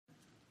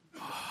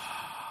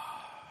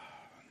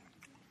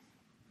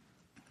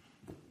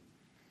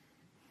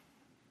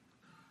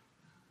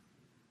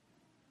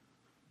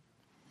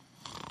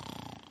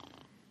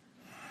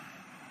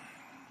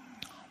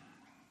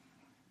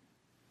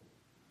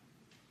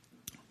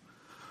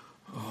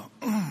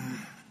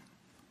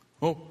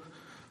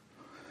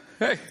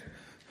Hey,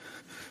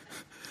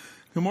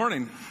 good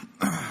morning.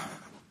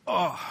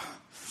 Oh.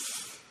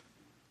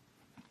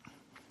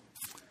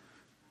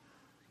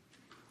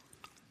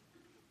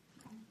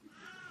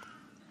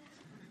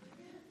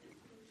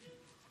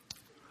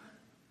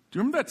 Do you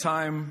remember that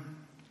time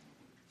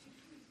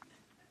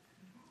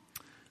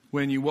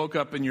when you woke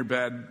up in your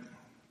bed,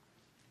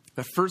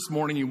 that first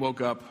morning you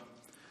woke up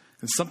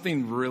and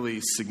something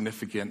really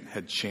significant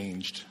had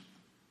changed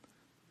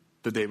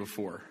the day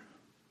before?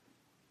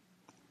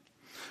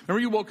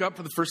 Remember you woke up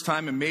for the first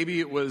time and maybe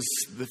it was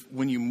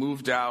when you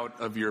moved out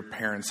of your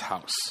parents'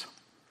 house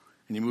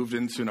and you moved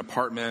into an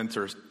apartment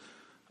or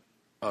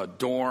a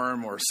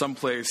dorm or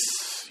someplace.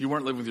 You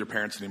weren't living with your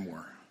parents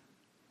anymore.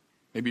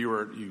 Maybe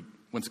you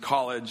went to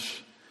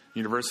college,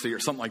 university, or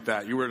something like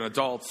that. You were an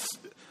adult,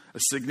 a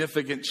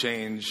significant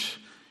change.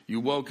 You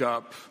woke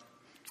up,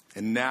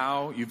 and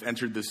now you've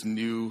entered this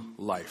new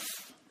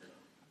life.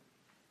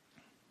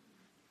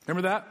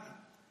 Remember that?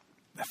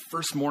 That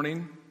first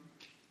morning?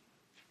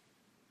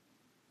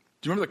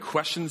 Do you remember the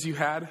questions you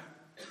had?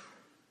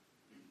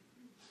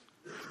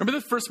 Remember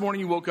the first morning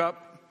you woke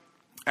up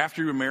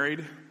after you were married,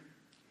 and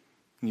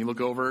you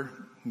look over,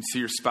 and you see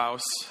your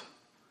spouse,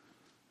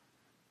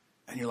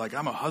 and you're like,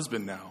 I'm a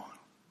husband now.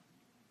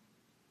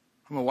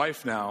 I'm a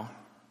wife now.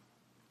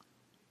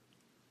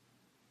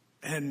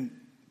 And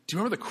do you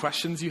remember the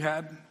questions you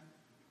had?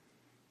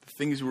 The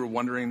things you were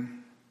wondering?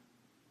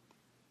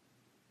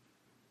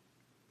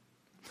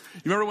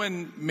 You remember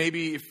when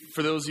maybe,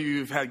 for those of you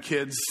who've had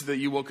kids, that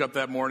you woke up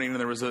that morning and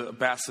there was a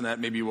bassinet,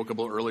 maybe you woke up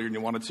a little earlier than you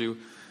wanted to,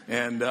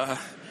 and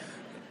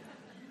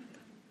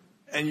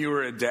you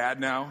were a dad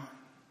now?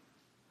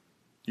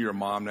 You're a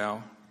mom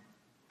now?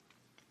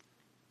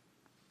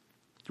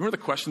 Do you remember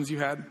the questions you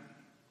had?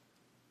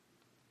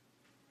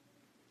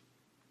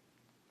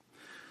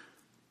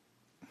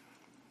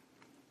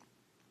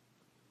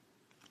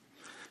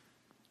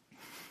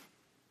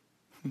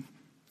 Do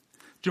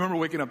you remember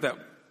waking up that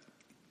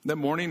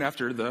morning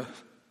after the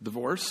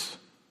divorce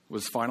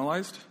was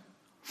finalized?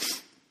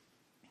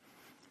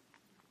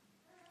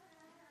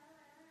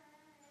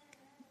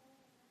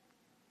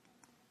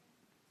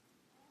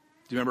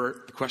 Do you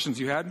remember the questions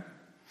you had?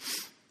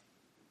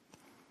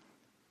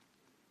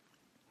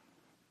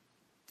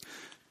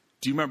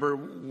 Do you remember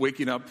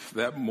waking up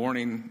that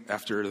morning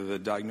after the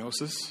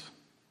diagnosis?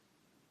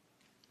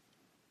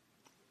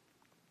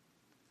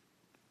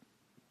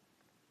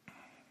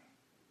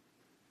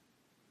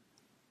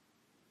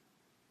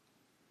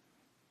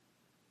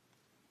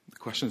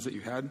 The questions that you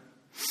had?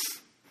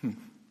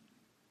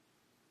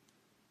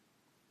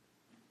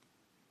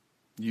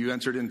 You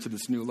entered into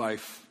this new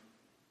life.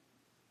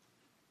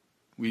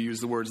 We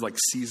use the words like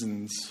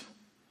seasons.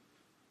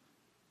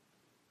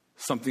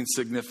 Something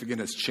significant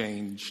has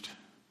changed.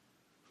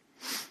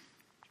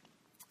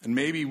 And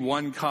maybe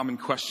one common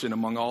question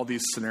among all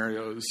these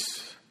scenarios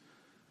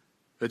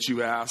that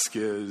you ask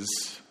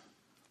is,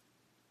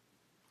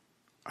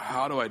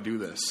 how do I do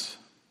this?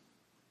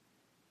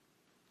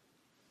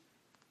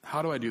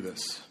 How do I do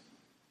this?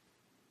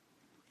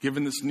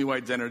 Given this new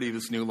identity,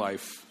 this new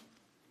life,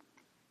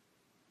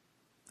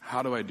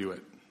 how do I do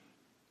it?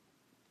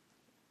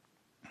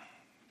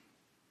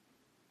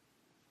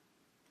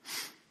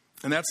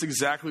 And that's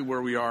exactly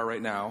where we are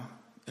right now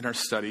in our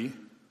study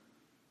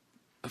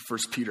of 1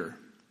 Peter.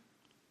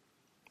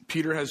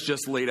 Peter has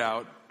just laid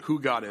out who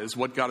God is,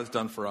 what God has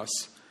done for us,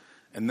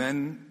 and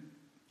then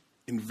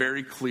in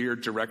very clear,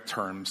 direct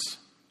terms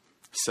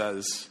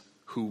says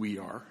who we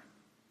are.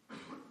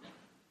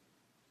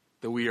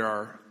 That we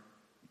are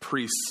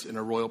priests in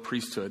a royal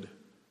priesthood.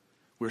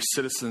 We're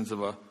citizens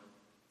of a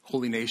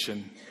holy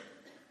nation.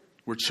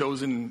 We're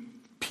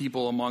chosen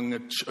people among a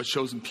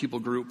chosen people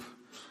group.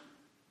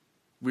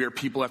 We are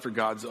people after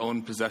God's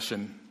own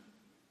possession.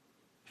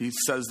 He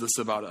says this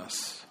about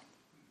us.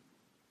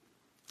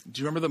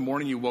 Do you remember the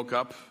morning you woke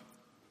up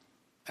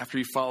after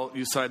you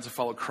decided to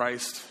follow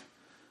Christ?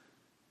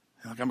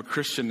 You're like, I'm a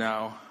Christian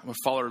now. I'm a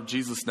follower of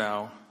Jesus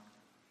now.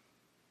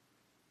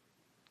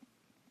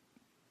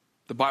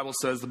 The Bible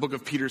says, the book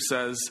of Peter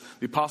says,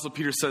 the Apostle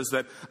Peter says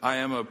that I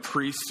am a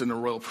priest in a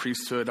royal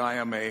priesthood. I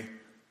am a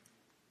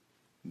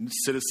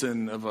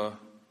citizen of a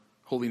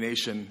holy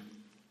nation.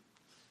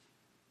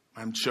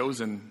 I'm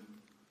chosen.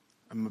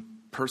 I'm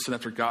a person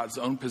after God's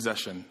own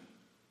possession.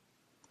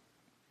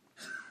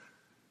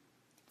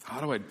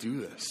 How do I do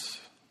this?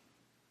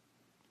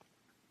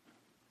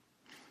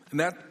 And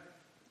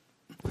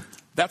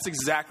that's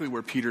exactly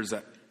where Peter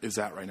is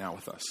at right now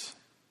with us.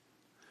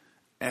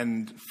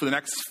 And for the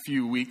next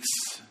few weeks,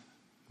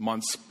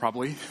 months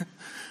probably,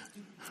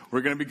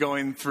 we're going to be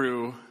going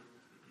through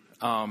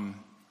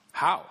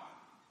how.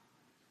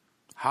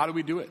 How do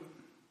we do it?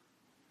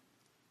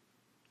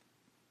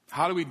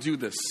 How do we do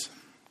this?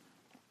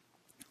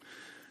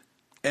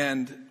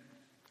 And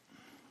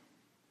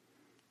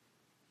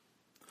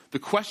the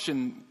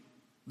question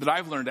that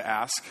I've learned to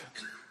ask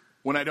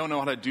when I don't know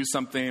how to do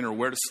something or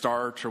where to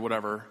start or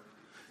whatever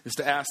is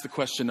to ask the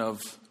question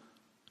of,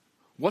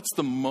 what's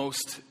the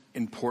most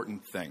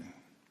important thing?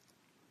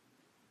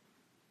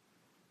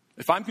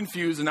 If I'm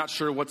confused and not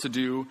sure what to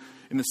do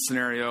in this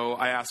scenario,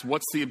 I ask,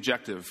 what's the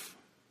objective?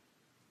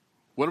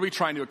 What are we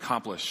trying to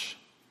accomplish?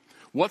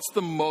 What's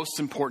the most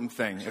important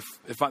thing?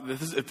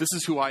 If this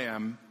is who I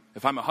am,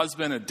 if I'm a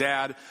husband, a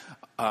dad,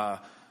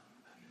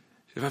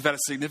 if I've had a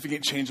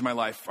significant change in my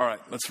life, all right,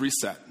 let's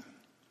reset.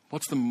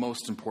 What's the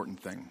most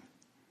important thing?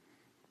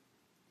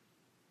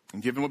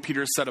 And given what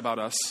Peter said about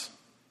us,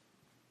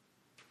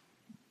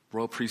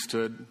 royal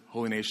priesthood,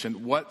 holy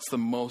nation, what's the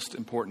most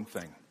important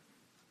thing?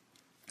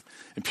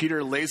 And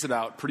Peter lays it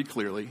out pretty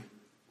clearly.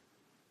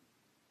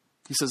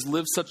 He says,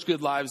 live such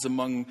good lives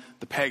among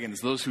the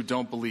pagans, those who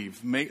don't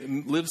believe.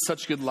 Live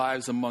such good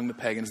lives among the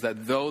pagans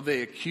that though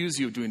they accuse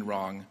you of doing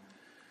wrong,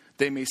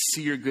 they may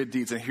see your good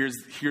deeds. And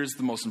here's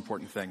the most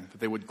important thing, that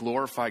they would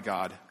glorify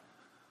God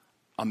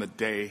on the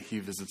day he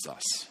visits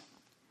us.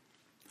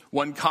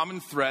 One common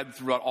thread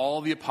throughout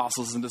all the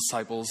apostles and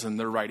disciples and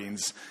their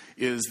writings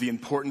is the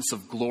importance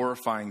of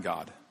glorifying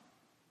God.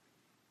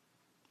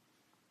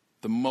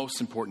 The most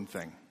important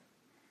thing.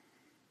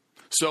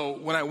 So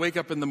when I wake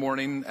up in the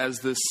morning as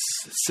this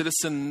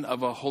citizen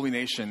of a holy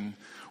nation,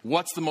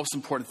 what's the most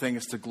important thing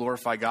is to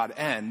glorify God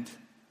and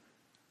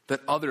that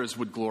others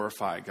would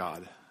glorify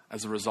God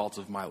as a result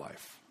of my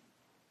life.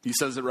 He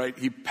says it right,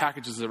 he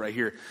packages it right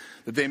here,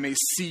 that they may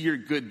see your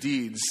good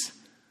deeds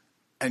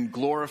and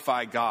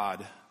glorify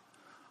God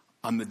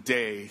on the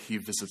day he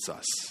visits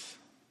us.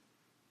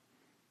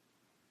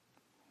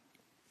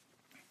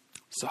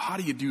 So how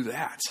do you do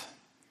that?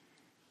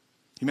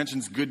 He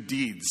mentions good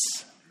deeds.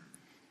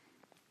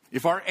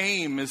 If our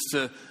aim is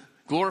to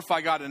glorify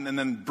God and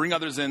then bring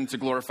others in to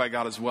glorify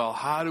God as well,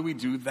 how do we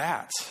do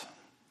that?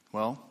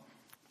 Well,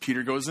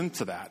 Peter goes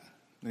into that.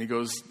 And he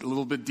goes a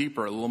little bit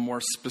deeper, a little more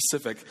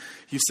specific.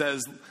 He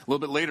says, a little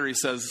bit later, he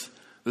says,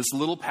 this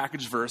little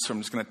package verse, so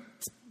I'm just going to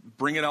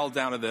bring it all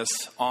down to this,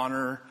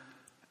 honor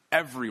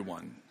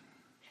everyone.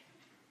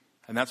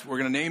 And that's what we're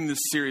going to name this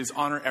series,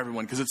 Honor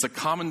Everyone, because it's a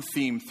common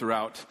theme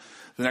throughout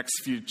the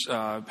next few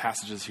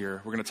passages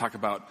here. We're going to talk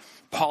about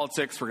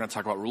politics, we're going to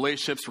talk about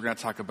relationships, we're going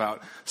to talk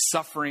about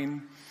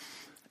suffering.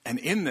 And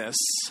in this,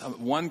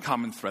 one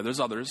common thread, there's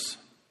others,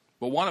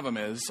 but one of them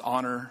is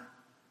honor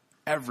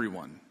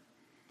everyone.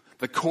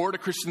 The core to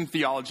Christian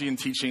theology and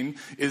teaching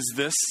is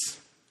this: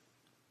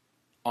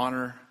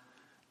 honor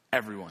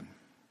everyone.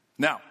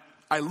 Now,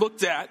 I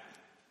looked at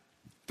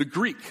the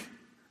Greek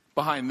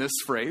behind this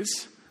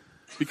phrase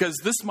because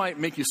this might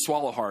make you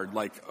swallow hard.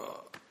 Like,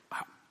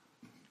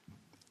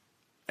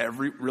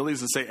 really?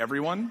 Does it say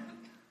everyone?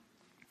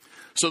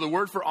 So the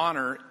word for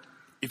honor,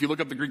 if you look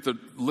up the Greek,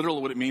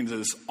 literally what it means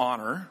is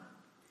honor.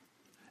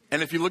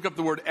 And if you look up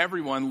the word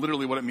everyone,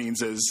 literally what it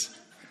means is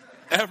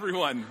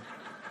everyone.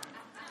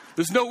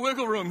 There's no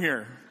wiggle room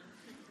here.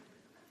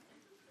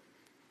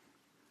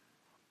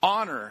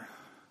 Honor.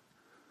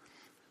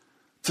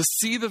 To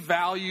see the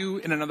value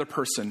in another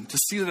person. To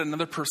see that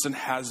another person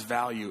has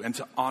value and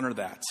to honor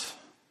that.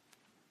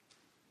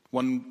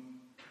 One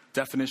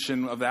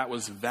definition of that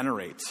was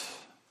venerate.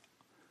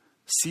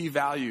 See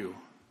value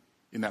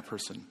in that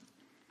person.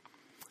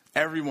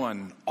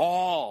 Everyone,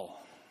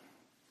 all.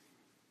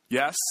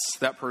 Yes,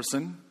 that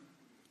person.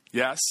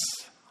 Yes.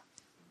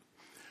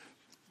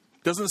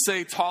 Doesn't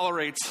say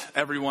tolerate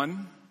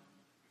everyone.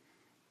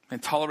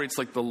 And tolerate's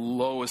like the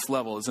lowest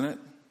level, isn't it?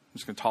 I'm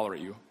just going to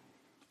tolerate you.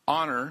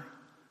 Honor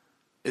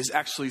is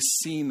actually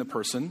seeing the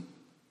person,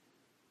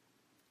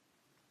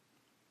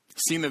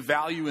 seeing the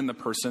value in the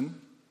person,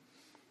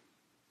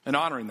 and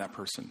honoring that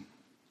person.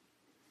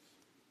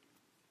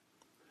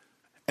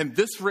 And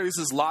this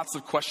raises lots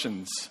of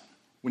questions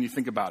when you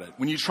think about it.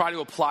 When you try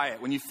to apply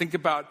it, when you think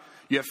about,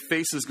 you have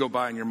faces go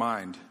by in your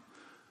mind.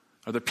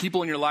 Are there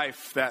people in your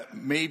life that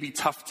may be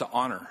tough to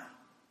honor?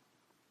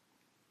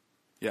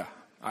 Yeah,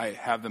 I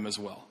have them as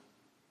well.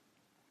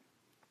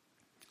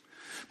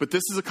 But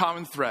this is a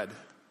common thread.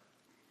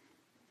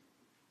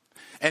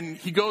 And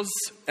he goes,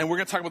 and we're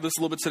going to talk about this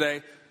a little bit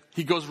today,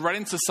 he goes right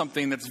into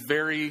something that's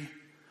very,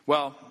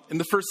 well, in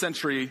the first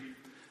century,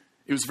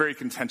 it was very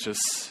contentious,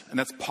 and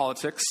that's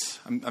politics.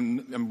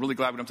 I'm really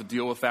glad we don't have to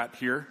deal with that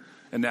here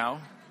and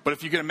now. But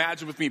if you can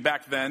imagine with me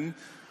back then,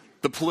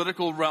 the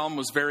political realm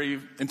was very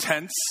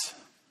intense.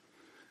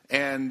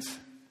 And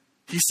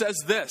he says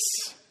this.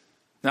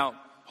 Now,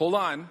 hold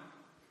on.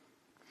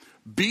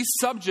 Be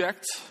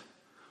subject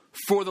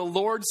for the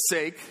Lord's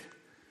sake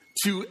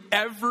to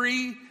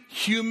every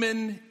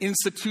human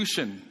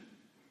institution.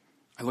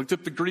 I looked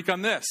up the Greek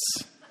on this.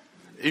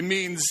 It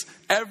means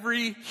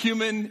every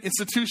human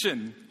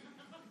institution.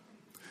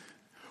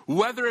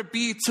 Whether it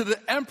be to the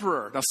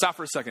emperor. Now stop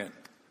for a second.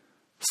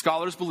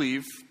 Scholars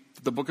believe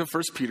that the book of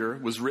 1 Peter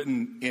was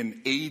written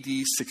in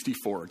AD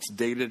 64. It's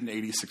dated in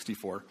AD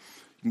 64.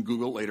 You can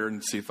Google it later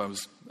and see if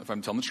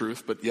I'm telling the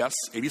truth. But yes,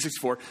 AD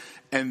 64.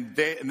 And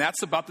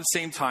that's about the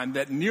same time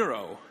that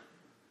Nero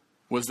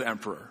was the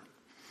emperor.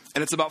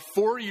 And it's about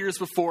 4 years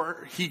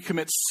before he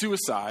commits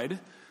suicide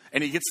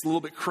and he gets a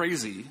little bit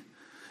crazy.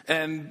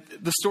 And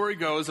the story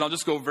goes, and I'll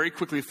just go very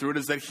quickly through it,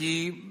 is that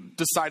he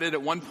decided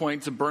at one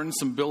point to burn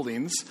some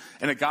buildings,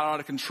 and it got out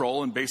of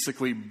control and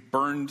basically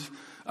burned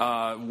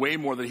way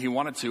more than he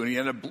wanted to, and he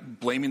ended up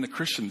blaming the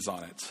Christians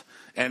on it.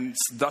 And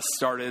thus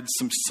started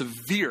some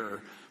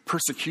severe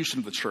persecution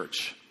of the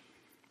church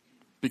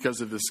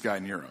because of this guy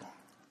Nero.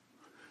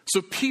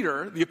 So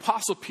Peter, the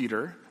Apostle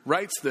Peter,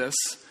 writes this: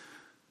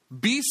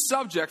 be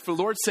subject for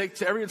the Lord's sake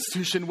to every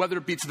institution, whether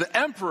it be to the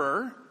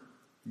emperor,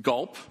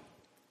 gulp,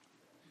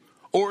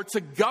 or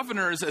to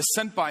governors as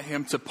sent by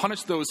him to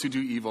punish those who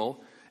do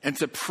evil and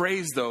to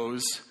praise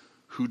those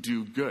who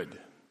do good.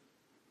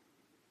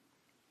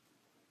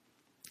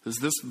 Does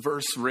this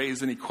verse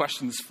raise any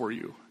questions for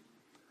you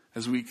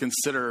as we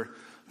consider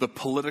the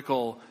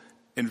political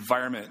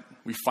environment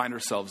we find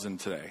ourselves in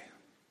today?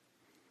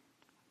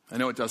 I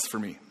know it does for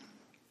me.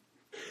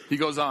 He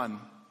goes on,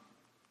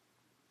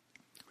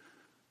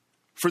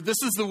 for this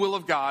is the will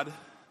of God,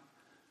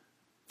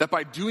 that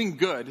by doing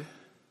good,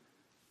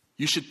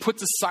 you should put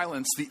to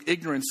silence the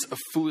ignorance of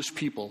foolish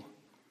people.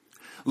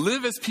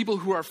 Live as people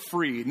who are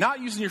free,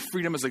 not using your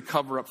freedom as a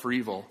cover-up for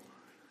evil,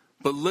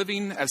 but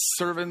living as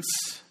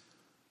servants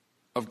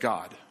of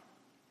God.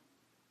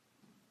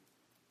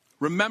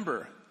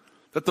 Remember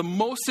that the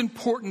most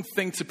important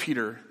thing to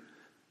Peter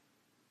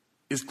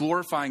is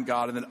glorifying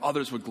God, and that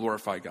others would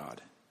glorify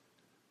God.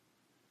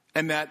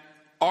 And that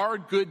our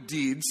good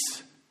deeds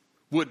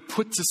would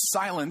put to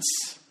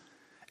silence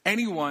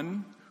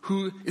anyone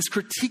who is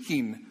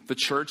critiquing the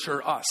church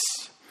or us.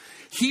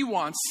 He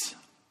wants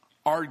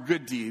our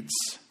good deeds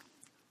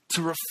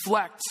to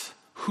reflect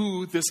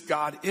who this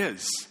God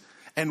is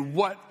and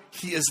what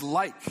he is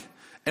like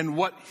and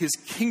what his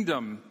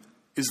kingdom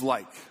is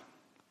like.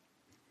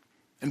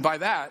 And by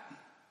that,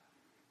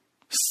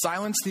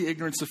 silence the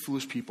ignorance of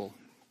foolish people.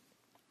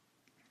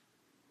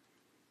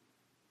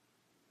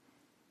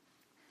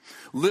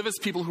 Live as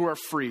people who are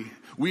free.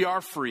 We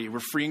are free. We're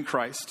free in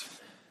Christ.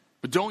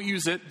 But don't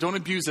use it. Don't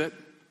abuse it.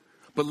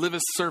 But live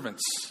as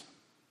servants.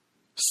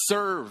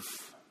 Serve.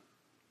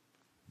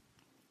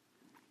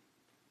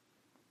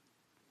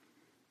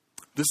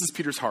 This is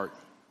Peter's heart.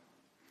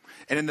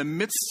 And in the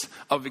midst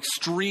of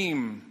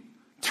extreme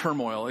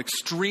turmoil,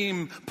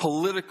 extreme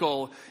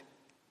political,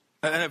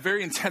 and a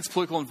very intense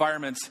political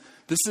environment,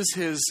 this is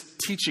his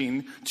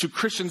teaching to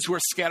Christians who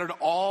are scattered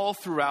all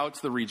throughout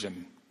the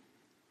region.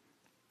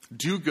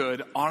 Do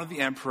good, honor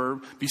the emperor,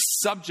 be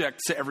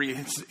subject to every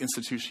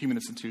institution, human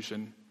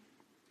institution.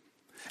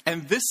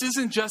 And this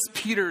isn't just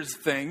Peter's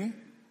thing.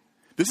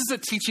 This is a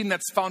teaching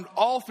that's found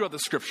all throughout the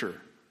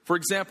scripture. For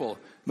example,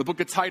 in the book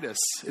of Titus,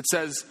 it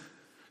says,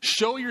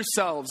 show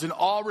yourselves in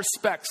all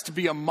respects to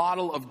be a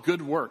model of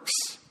good works.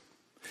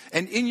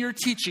 And in your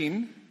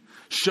teaching,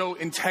 show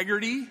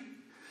integrity,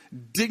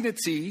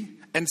 dignity,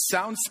 and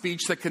sound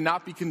speech that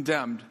cannot be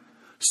condemned.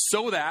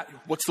 So that,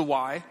 what's the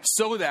why?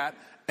 So that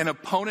an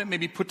opponent may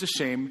be put to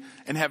shame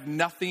and have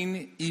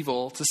nothing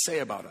evil to say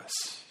about us.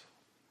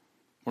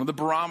 One of the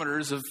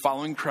barometers of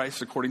following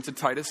Christ, according to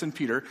Titus and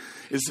Peter,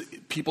 is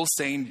people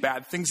saying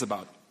bad things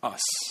about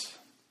us.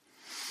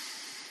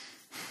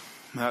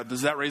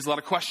 Does that raise a lot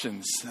of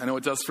questions? I know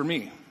it does for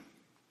me.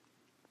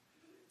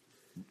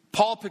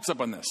 Paul picks up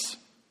on this.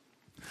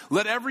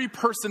 Let every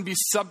person be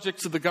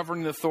subject to the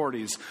governing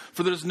authorities,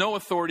 for there's no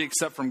authority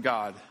except from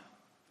God.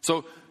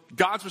 So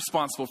God's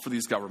responsible for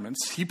these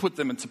governments. He put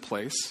them into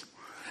place.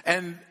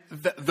 And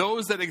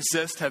those that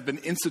exist have been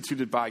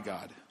instituted by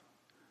God.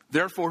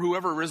 Therefore,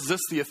 whoever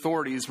resists the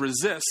authorities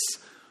resists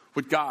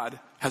what God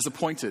has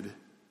appointed.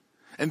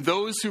 And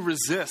those who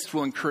resist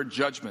will incur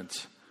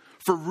judgment.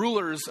 For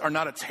rulers are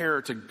not a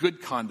terror to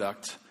good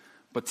conduct,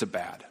 but to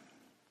bad.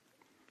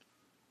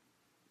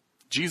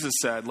 Jesus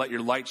said, let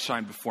your light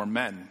shine before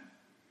men,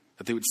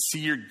 that they would see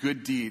your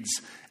good deeds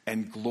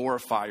and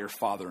glorify your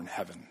Father in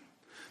heaven.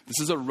 This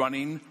is a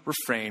running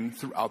refrain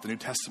throughout the New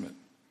Testament,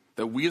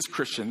 that we as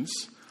Christians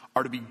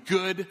are to be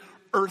good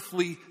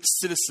earthly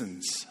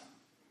citizens,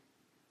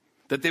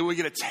 that they would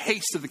get a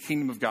taste of the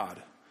kingdom of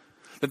God,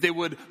 that they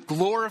would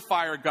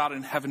glorify our God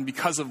in heaven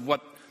because of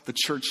what the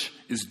church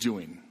is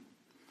doing.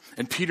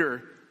 And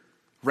Peter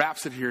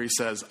wraps it here. He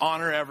says,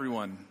 honor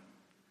everyone.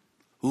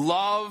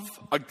 Love,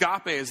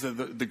 agape is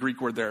the Greek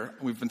word there.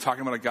 We've been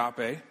talking about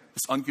agape,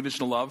 this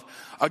unconditional love.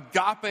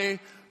 Agape,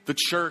 the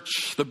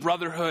church, the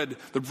brotherhood,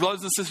 the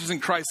brothers and sisters in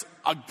Christ,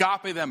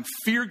 agape them.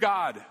 Fear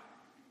God.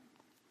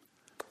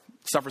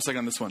 Stop for a second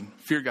on this one.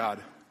 Fear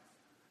God.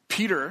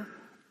 Peter,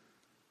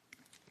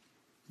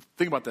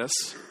 think about this.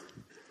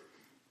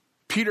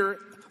 Peter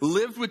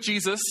lived with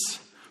Jesus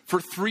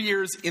for 3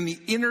 years in the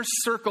inner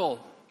circle.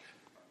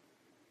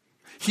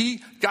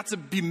 He got to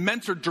be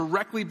mentored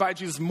directly by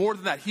Jesus. More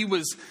than that,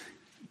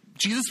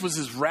 Jesus was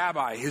his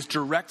rabbi, his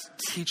direct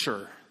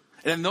teacher.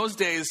 And in those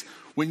days,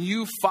 when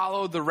you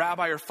followed the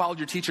rabbi or followed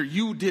your teacher,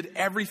 you did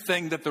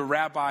everything that the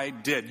rabbi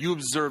did. You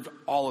observed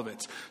all of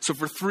it. So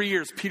for 3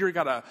 years, Peter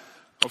got a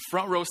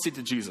front row seat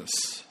to Jesus.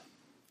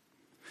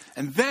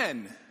 And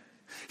then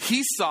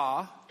he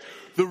saw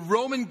the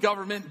Roman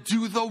government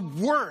do the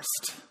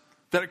worst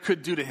that it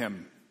could do to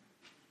him.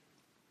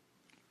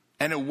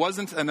 And it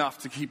wasn't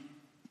enough to keep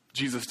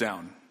Jesus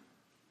down.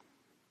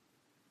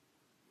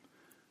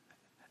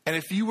 And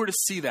if you were to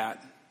see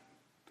that,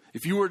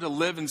 if you were to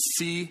live and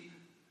see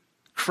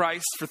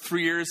Christ for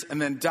 3 years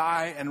and then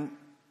die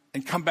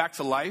and come back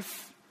to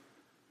life,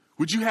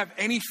 would you have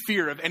any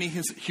fear of any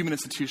human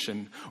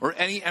institution or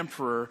any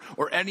emperor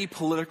or any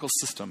political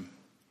system?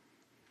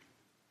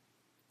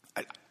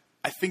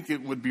 I think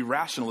it would be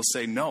rational to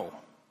say no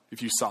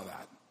if you saw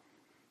that.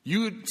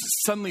 You would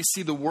suddenly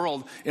see the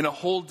world in a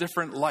whole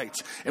different light.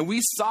 And we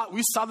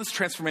saw this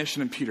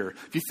transformation in Peter.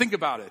 If you think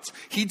about it,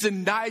 he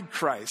denied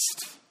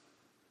Christ.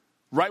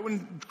 Right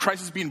when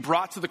Christ was being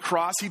brought to the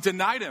cross, he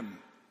denied him.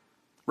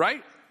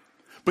 Right?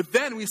 But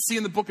then we see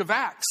in the book of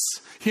Acts,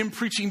 him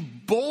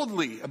preaching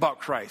boldly about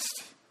Christ.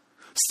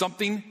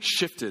 Something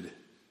shifted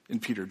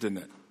in Peter, didn't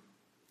it?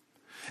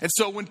 And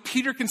so when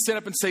Peter can stand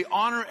up and say,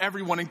 honor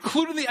everyone,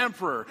 including the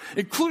emperor,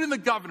 including the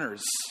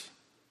governors,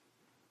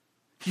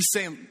 he's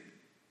saying,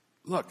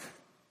 look,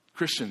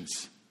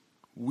 Christians,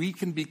 we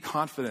can be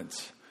confident.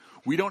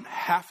 We don't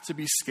have to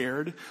be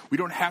scared. We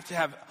don't have to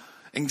have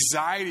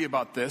anxiety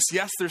about this.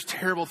 Yes, there's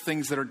terrible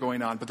things that are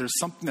going on, but there's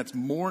something that's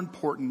more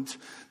important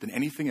than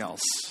anything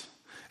else.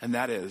 And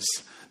that is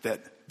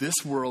that this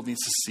world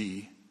needs to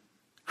see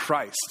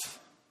Christ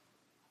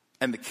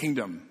and the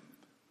kingdom.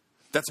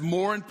 That's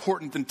more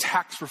important than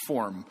tax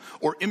reform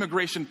or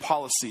immigration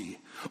policy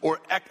or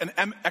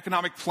an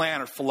economic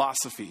plan or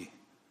philosophy.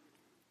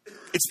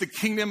 It's the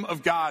kingdom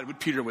of God, what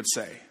Peter would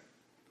say.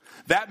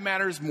 That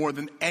matters more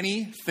than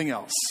anything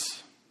else.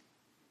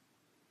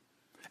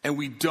 And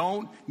we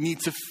don't need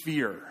to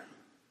fear.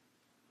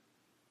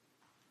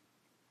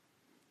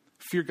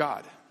 Fear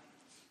God.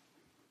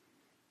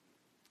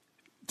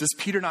 Does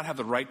Peter not have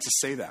the right to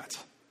say that?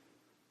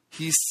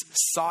 He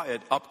saw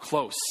it up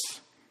close.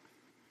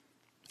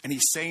 And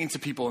he's saying to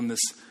people in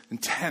this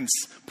intense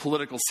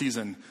political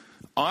season,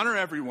 honor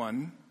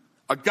everyone,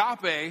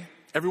 agape,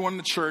 everyone in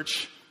the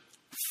church,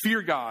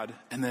 fear God,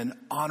 and then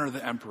honor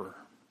the emperor.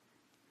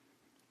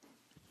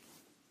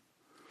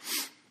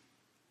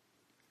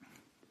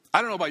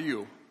 I don't know about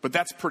you, but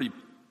that's pretty,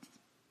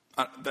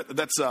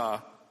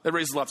 that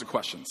raises lots of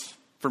questions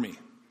for me.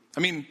 I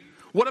mean,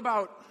 what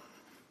about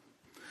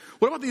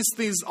all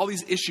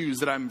these issues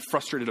that I'm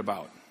frustrated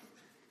about?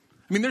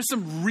 I mean, there's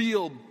some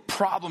real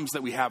problems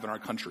that we have in our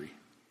country.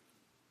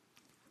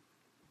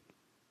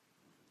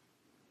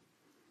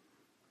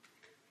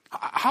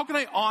 How can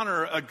I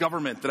honor a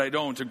government that I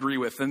don't agree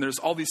with? And there's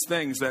all these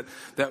things that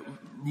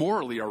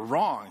morally are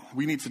wrong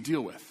we need to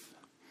deal with.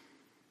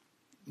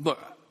 Look,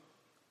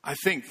 I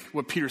think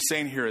what Peter's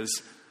saying here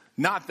is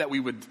not that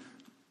we would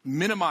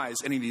minimize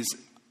any of these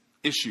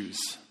issues,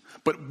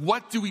 but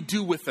what do we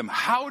do with them?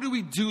 How do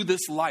we do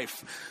this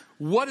life?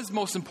 What is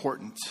most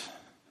important?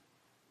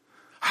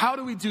 How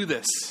do we do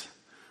this?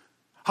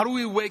 How do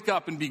we wake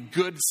up and be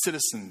good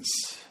citizens?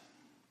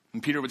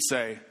 And Peter would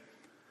say,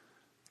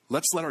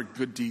 let's let our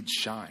good deeds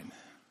shine.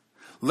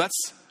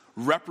 Let's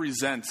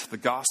represent the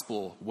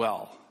gospel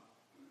well.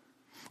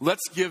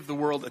 Let's give the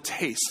world a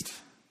taste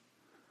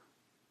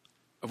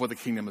of what the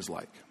kingdom is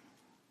like.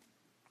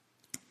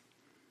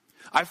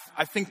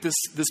 I think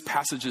this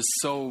passage is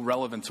so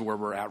relevant to where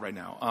we're at right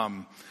now.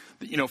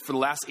 For the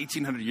last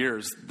 1,800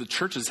 years, the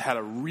church has had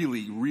a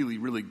really, really,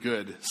 really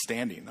good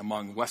standing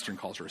among Western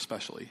culture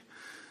especially.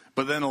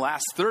 But then the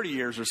last 30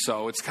 years or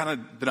so, it's kind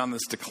of been on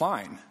this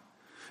decline.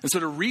 And so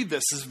to read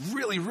this is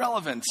really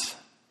relevant.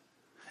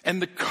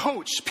 And the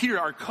coach, Peter,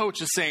 our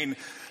coach, is saying,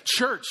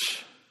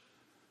 church,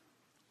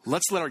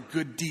 let's let our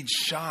good deeds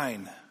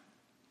shine.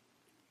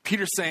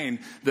 Peter's saying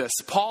this.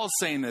 Paul's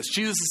saying this.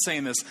 Jesus is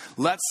saying this.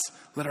 Let's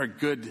let our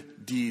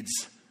good deeds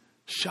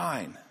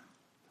shine.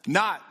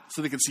 Not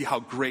so they can see how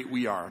great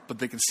we are, but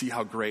they can see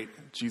how great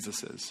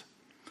Jesus is.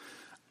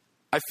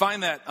 I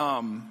find that,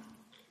 I don't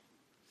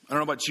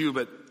know about you,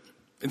 but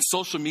in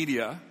social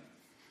media,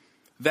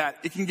 that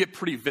it can get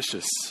pretty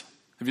vicious.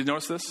 Have you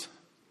noticed this?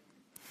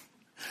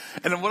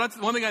 And one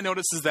thing I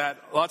notice is that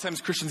a lot of times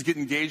Christians get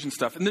engaged in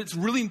stuff, and it's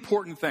really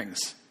important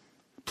things.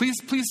 Please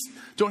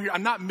don't hear,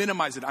 I'm not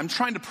minimizing it. I'm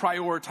trying to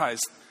prioritize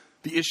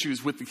the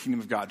issues with the kingdom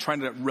of God, trying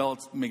to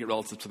make it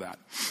relative to that.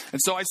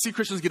 And so I see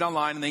Christians get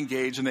online and they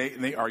engage and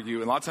they argue.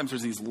 And a lot of times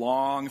there's these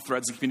long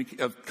threads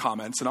of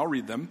comments, and I'll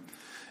read them.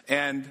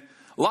 And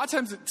a lot of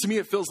times, to me,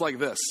 it feels like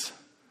this.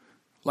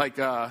 Like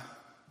this.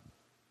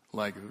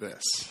 Like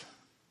this.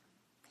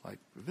 Like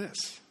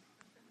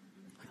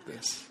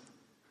this.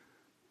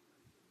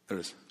 There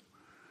it is.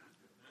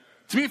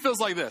 To me, it feels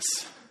like this.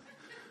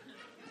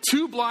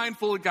 Two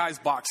blindfolded guys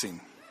boxing.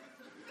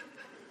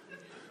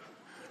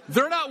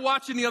 They're not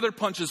watching the other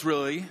punches,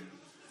 really.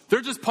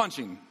 They're just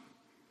punching.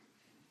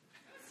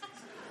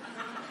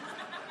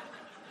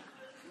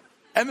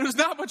 And there's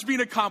not much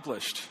being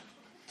accomplished.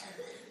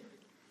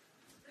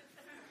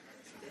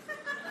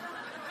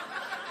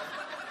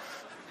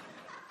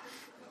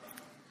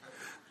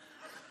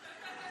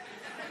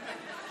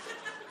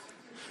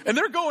 And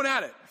they're going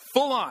at it,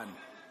 full on.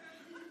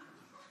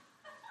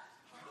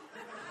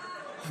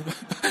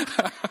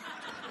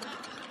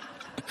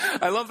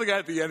 I love the guy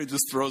at the end who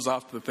just throws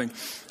off the thing.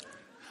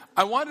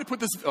 I wanted to put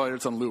this,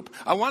 it's on loop.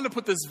 I wanted to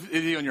put this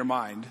video in your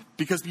mind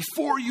because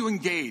before you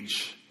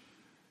engage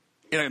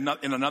in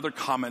another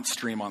comment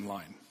stream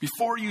online,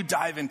 before you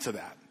dive into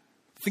that,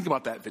 think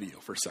about that video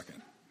for a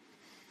second.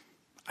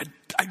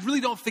 I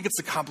really don't think it's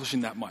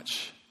accomplishing that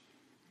much.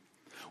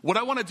 What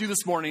I want to do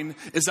this morning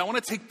is I want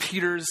to take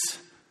Peter's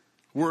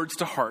words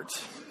to heart,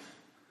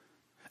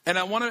 and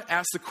I want to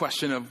ask the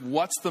question of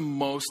what's the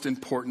most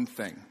important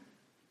thing?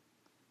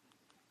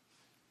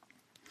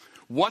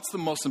 What's the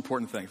most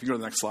important thing? If you go to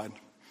the next slide.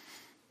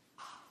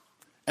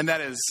 And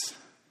that is,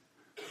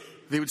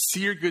 they would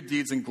see your good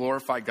deeds and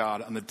glorify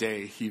God on the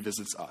day he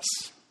visits us.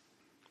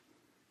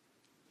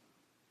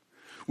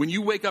 When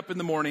you wake up in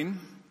the morning,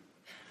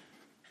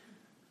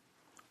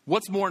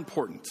 what's more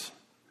important?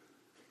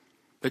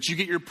 That you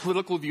get your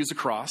political views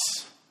across,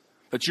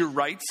 that you're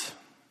right,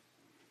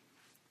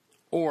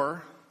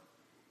 or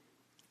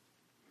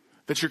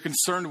that you're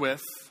concerned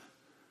with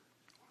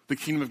the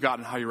kingdom of God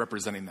and how you're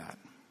representing that?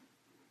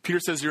 Peter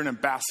says you're an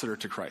ambassador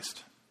to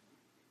Christ.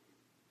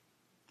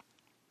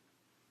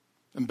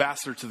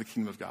 Ambassador to the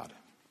kingdom of God.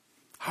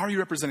 How are you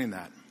representing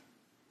that?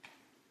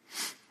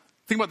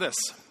 Think about this.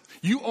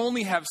 You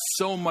only have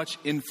so much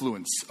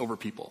influence over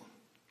people.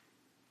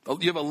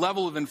 You have a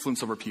level of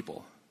influence over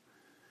people.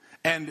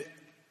 And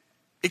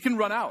it can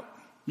run out.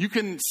 You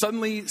can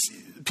suddenly,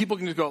 people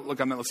can just go, look,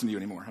 I'm not listening to you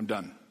anymore. I'm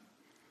done.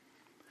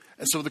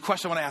 And so the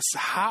question I want to ask is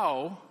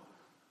how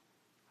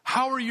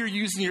are you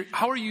using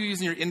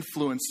your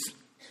influence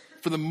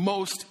for the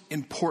most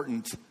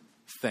important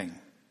thing?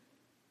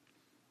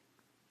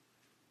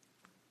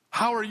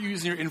 How are you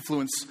using your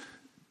influence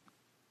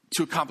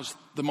to accomplish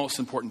the most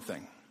important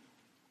thing?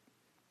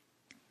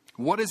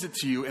 What is it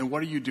to you, and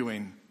what are you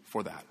doing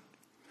for that?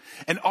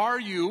 And are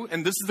you,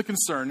 and this is the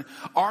concern,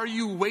 are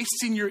you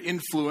wasting your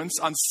influence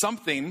on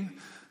something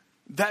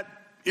that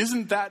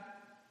isn't that,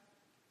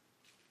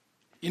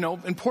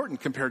 important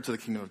compared to the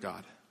kingdom of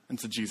God and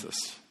to Jesus?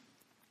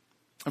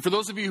 And for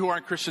those of you who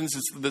aren't Christians,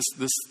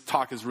 this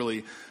talk is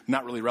really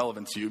not really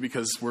relevant to you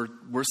because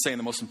we're saying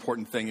the most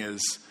important thing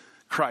is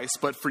Christ.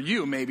 But for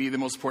you, maybe the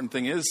most important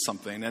thing is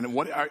something. And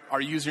what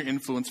are you using your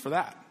influence for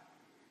that?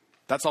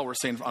 That's all we're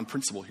saying on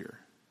principle here.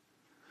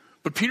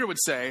 But Peter would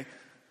say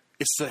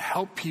it's to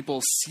help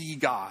people see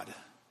God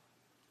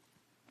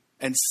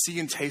and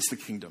see and taste the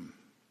kingdom.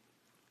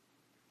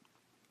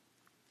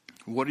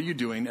 What are you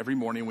doing every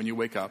morning when you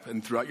wake up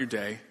and throughout your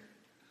day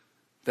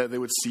that they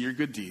would see your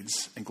good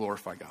deeds and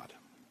glorify God?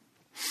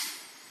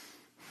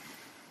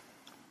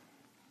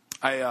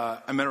 I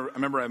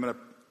remember I met a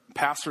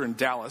pastor in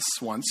Dallas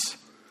once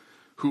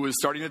who was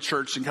starting a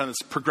church in kind of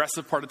this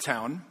progressive part of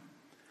town.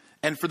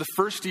 And for the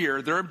first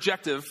year, their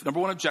number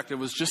one objective,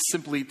 was just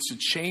simply to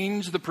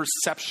change the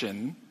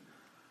perception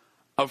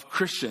of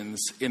Christians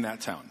in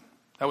that town.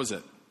 That was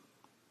it.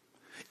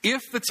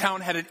 If the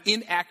town had an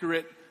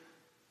inaccurate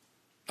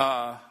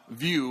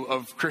view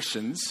of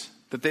Christians,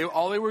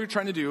 all they were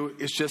trying to do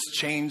is just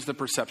change the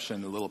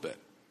perception a little bit.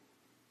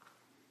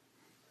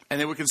 And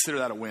they would consider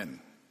that a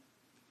win.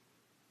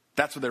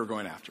 That's what they were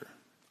going after.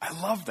 I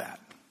love that.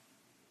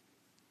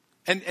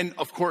 And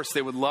of course,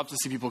 they would love to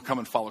see people come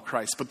and follow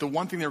Christ. But the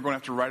one thing they were going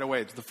after right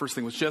away, the first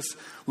thing was just,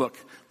 look,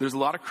 there's a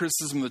lot of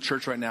criticism in the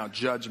church right now,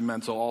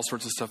 judgmental, all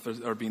sorts of stuff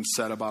that are being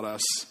said about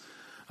us.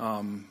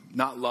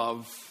 Not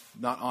love,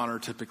 not honor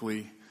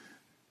typically.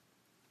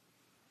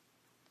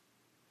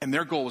 And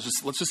their goal was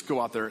just, let's just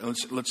go out there and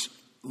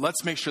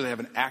let's make sure they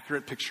have an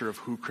accurate picture of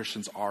who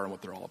Christians are and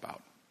what they're all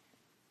about.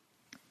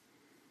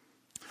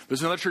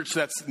 There's another church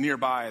that's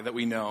nearby that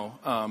we know,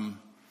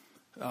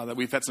 that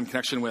we've had some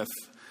connection with,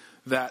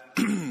 that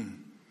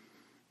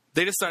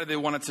they decided they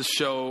wanted to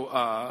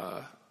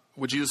show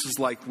what Jesus was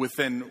like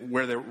within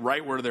where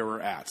they were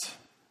at.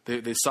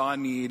 They saw a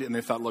need and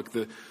they thought, look,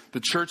 the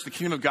church, the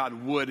kingdom of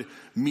God would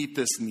meet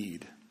this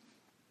need.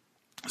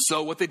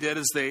 So what they did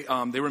is they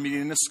were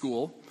meeting in a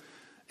school,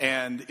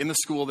 and in the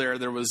school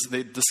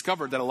they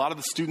discovered that a lot of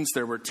the students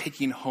there were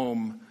taking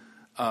home.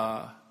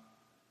 A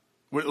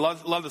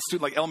lot of the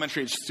students, like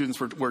elementary age students,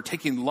 were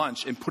taking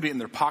lunch and putting it in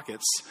their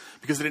pockets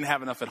because they didn't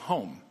have enough at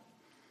home.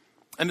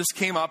 And this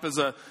came up as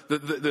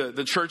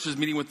the church is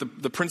meeting with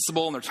the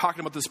principal, and they're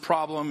talking about this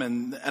problem,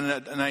 and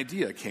an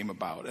idea came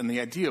about. And the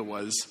idea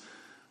was,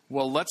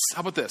 well,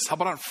 how about this? How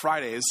about on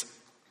Fridays,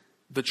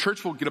 the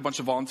church will get a bunch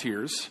of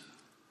volunteers.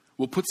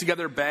 We'll put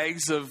together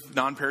bags of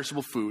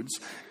non-perishable foods,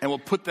 and we'll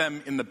put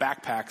them in the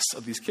backpacks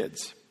of these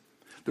kids.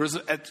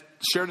 At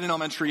Sheridan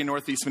Elementary in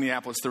Northeast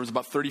Minneapolis, there was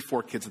about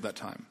 34 kids at that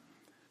time.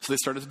 So they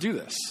started to do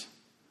this.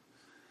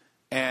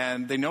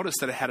 And they noticed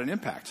that it had an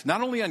impact,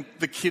 not only on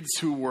the kids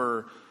who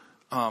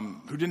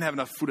didn't have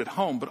enough food at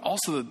home, but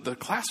also the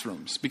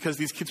classrooms, because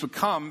these kids would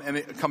come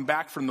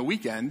back from the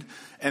weekend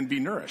and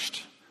be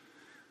nourished.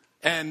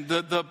 And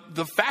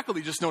the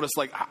faculty just noticed,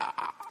 like,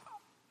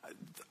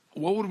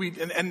 what would we?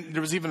 And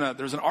there was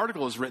an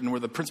article that was written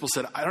where the principal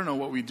said, "I don't know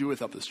what we do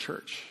without this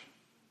church."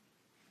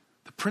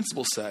 The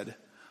principal said,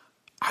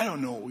 "I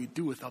don't know what we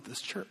do without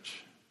this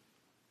church."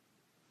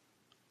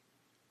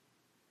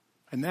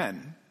 And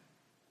then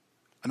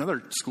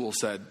another school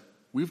said,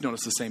 we've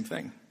noticed the same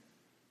thing.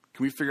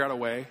 Can we figure out a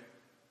way?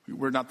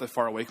 We're not that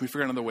far away. Can we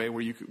figure out another way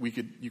where you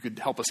could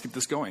help us get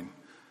this going?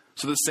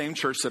 So the same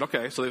church said,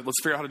 okay, so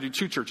let's figure out how to do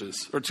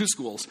two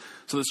schools.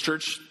 So this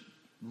church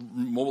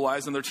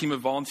mobilized on their team of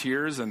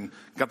volunteers and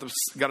got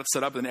it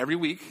set up. And every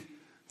week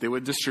they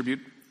would distribute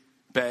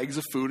bags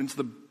of food into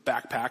the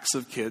backpacks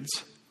of kids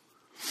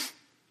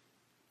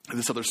at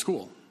this other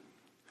school.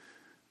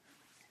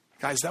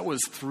 Guys, that was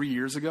 3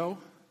 years ago.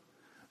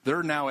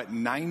 They're now at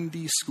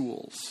 90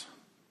 schools.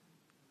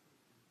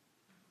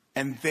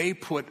 And they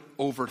put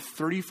over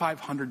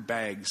 3,500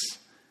 bags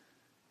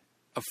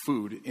of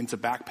food into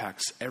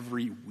backpacks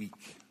every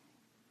week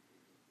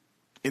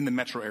in the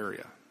metro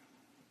area.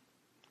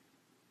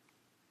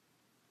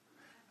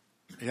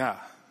 Yeah.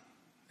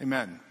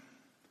 Amen.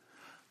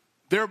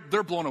 They're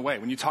blown away.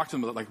 When you talk to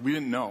them, like, we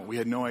didn't know. We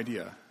had no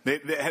idea.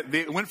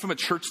 They went from a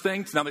church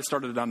thing to now they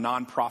started a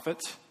nonprofit.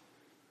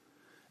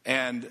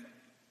 And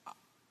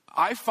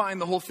I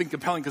find the whole thing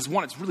compelling because,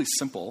 one, it's really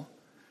simple.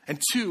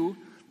 And two,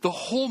 the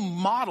whole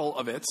model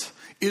of it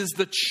is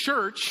the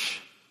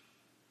church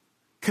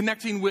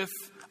connecting with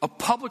a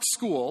public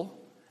school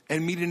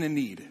and meeting a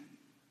need,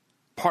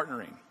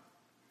 partnering.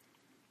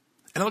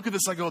 And I look at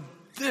this and I go,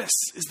 this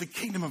is the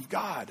kingdom of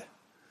God.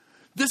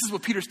 This is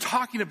what Peter's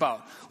talking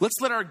about. Let's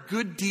let our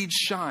good deeds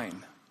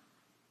shine.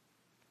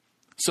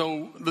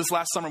 So this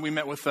last summer we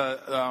met with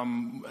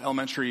an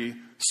elementary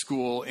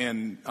school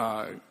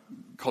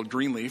called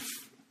Greenleaf,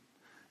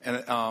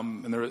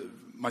 and there were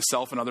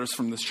myself and others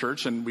from this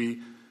church, and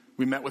we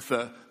met with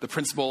the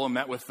principal and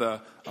met with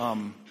the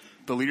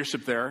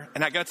leadership there.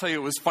 And I got to tell you,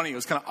 it was funny. It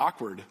was kind of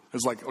awkward. It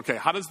was like, okay,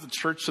 how does the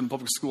church and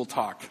public school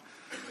talk?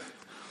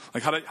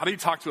 Like, how do you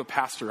talk to a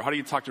pastor? How do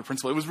you talk to a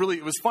principal?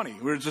 It was funny.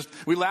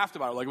 We laughed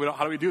about it. Like,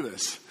 how do we do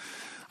this?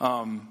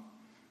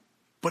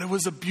 But it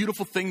was a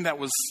beautiful thing that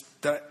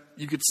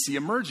you could see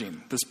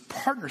emerging, this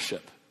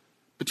partnership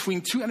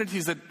between two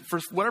entities that, for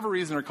whatever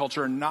reason in our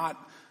culture, are not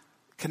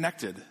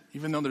connected,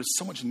 even though there's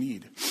so much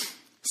need.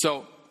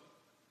 So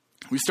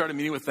we started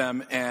meeting with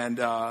them, and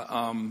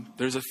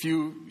there's a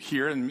few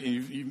here, and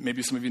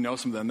maybe some of you know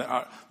some of them,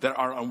 that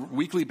are on a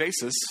weekly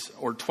basis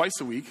or twice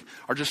a week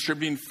are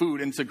distributing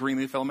food into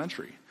Greenleaf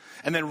Elementary.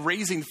 And then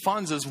raising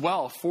funds as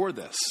well for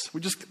this.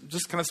 We just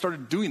kind of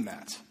started doing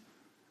that.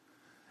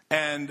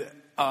 And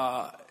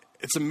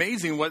it's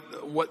amazing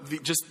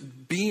what just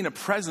being a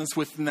presence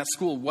within that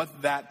school,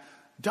 what that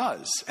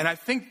does. And I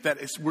think that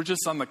we're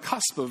just on the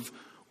cusp of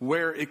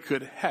where it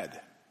could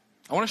head.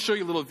 I want to show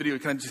you a little video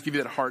to kind of just give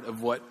you that heart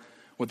of what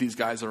these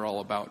guys are all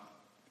about.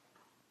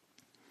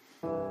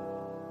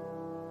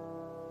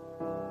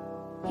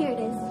 Here it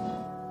is.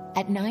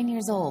 At 9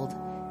 years old,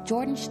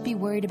 Jordan should be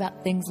worried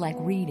about things like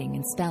reading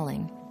and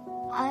spelling.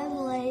 I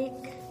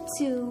like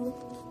to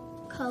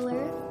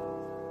color.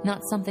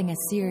 Not something as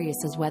serious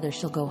as whether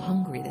she'll go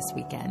hungry this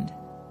weekend.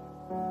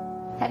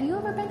 Have you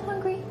ever been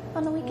hungry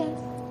on the weekend?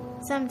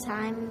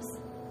 Sometimes.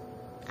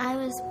 I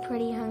was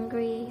pretty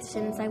hungry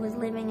since I was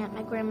living at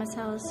my grandma's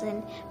house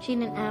and she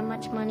didn't have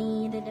much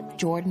money either.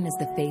 Jordan is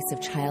the face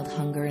of child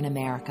hunger in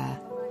America.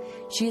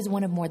 She is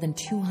one of more than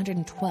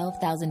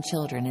 212,000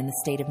 children in the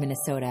state of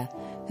Minnesota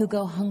who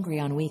go hungry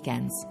on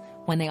weekends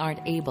when they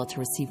aren't able to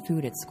receive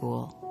food at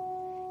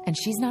school. And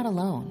she's not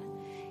alone.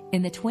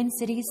 In the Twin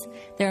Cities,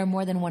 there are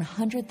more than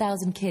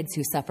 100,000 kids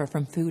who suffer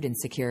from food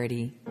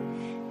insecurity.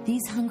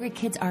 These hungry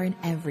kids are in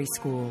every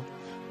school,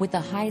 with the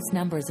highest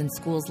numbers in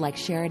schools like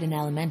Sheridan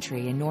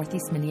Elementary in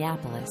northeast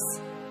Minneapolis.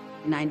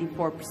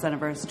 94%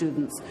 of our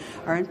students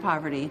are in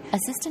poverty.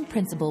 Assistant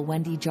Principal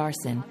Wendy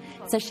Jarson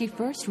says she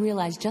first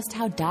realized just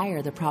how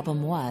dire the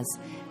problem was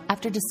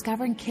after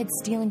discovering kids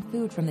stealing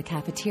food from the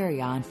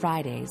cafeteria on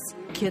Fridays.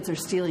 Kids are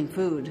stealing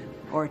food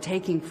or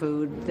taking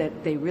food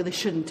that they really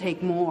shouldn't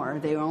take more.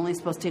 They're only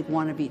supposed to take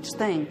one of each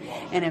thing.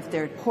 And if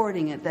they're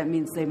hoarding it, that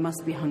means they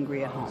must be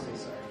hungry at home.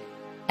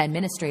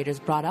 Administrators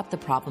brought up the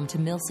problem to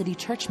Mill City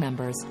church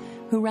members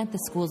who rent the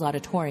school's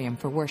auditorium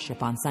for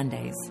worship on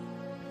Sundays.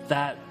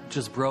 That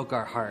just broke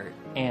our heart.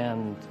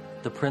 And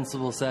the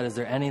principal said, is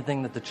there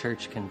anything that the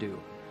church can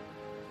do?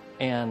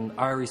 And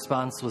our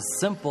response was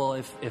simple.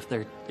 If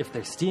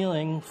they're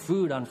stealing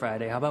food on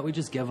Friday, how about we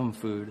just give them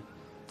food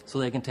so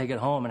they can take it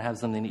home and have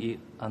something to eat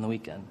on the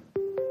weekend?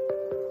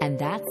 And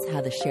that's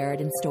how the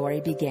Sheridan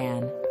story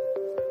began.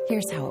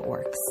 Here's how it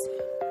works.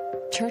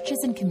 Churches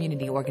and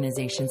community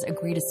organizations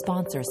agree to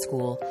sponsor a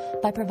school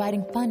by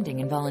providing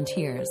funding and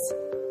volunteers.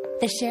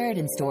 The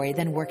Sheridan story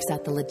then works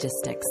out the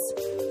logistics,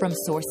 from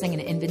sourcing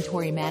and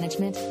inventory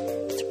management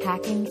to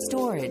packing,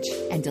 storage,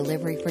 and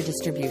delivery for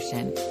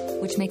distribution,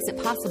 which makes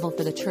it possible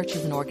for the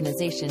churches and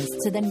organizations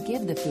to then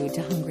give the food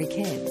to hungry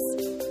kids.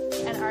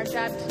 And our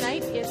job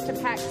tonight is to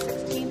pack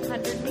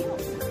 1,600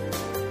 meals.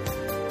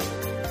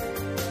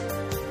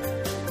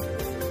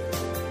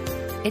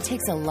 It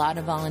takes a lot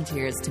of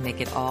volunteers to make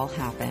it all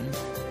happen.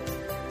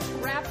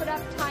 Wrap it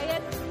up, tie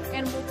it,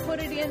 and we'll put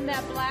it in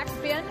that black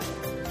bin.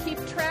 Keep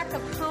track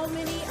of how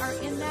many are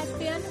in that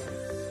bin.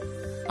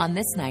 On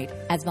this night,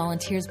 as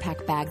volunteers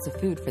pack bags of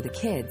food for the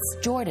kids,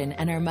 Jordan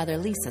and her mother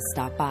Lisa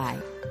stop by.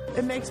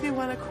 It makes me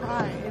want to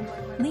cry.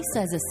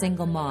 Lisa is a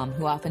single mom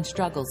who often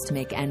struggles to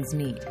make ends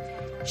meet.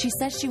 She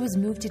says she was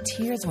moved to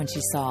tears when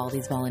she saw all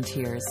these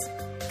volunteers.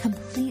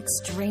 Complete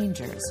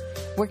strangers,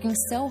 working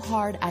so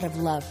hard out of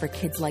love for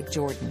kids like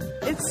Jordan.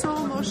 It's so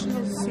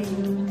emotional to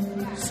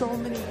see so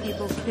many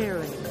people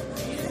caring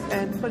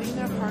and putting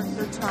their heart,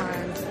 their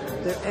time,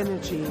 their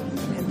energy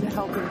into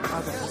helping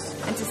others.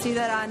 And to see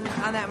that on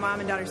that mom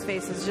and daughter's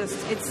face is just,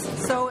 it's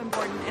so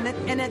important.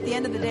 And at the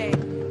end of the day,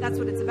 that's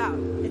what it's about.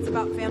 It's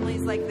about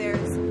families like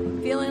theirs,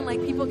 feeling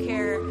like people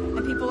care and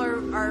people are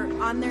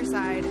on their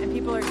side and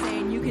people are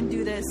saying, you can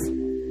do this.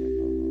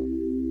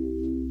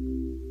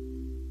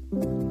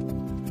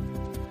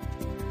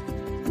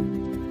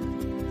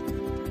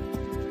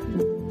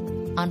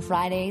 On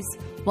Fridays,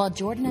 while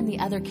Jordan and the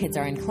other kids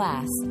are in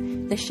class,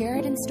 the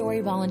Sheridan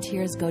Story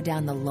volunteers go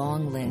down the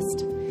long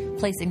list,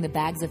 placing the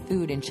bags of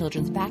food in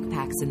children's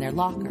backpacks in their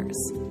lockers.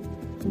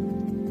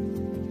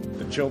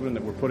 The children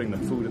that we're putting the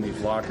food in these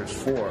lockers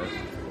for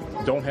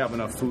don't have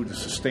enough food to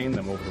sustain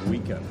them over the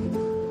weekend.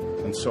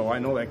 And so I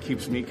know that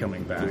keeps me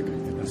coming back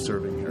and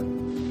serving here.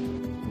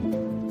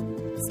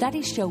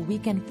 Studies show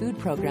weekend food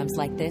programs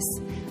like this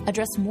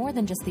address more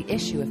than just the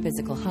issue of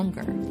physical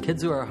hunger.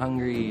 Kids who are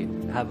hungry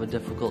have a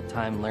difficult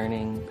time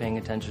learning, paying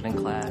attention in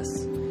class,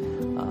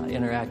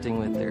 interacting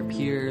with their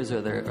peers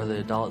or the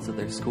adults at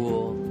their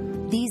school.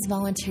 These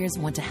volunteers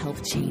want to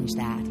help change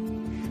that.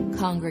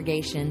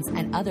 Congregations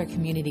and other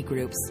community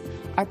groups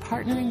are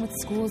partnering with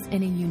schools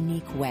in a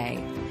unique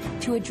way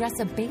to address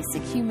a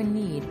basic human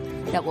need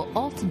that will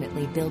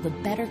ultimately build a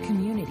better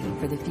community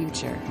for the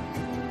future.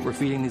 We're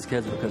feeding these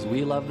kids because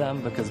we love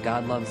them, because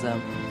God loves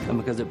them, and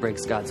because it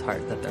breaks God's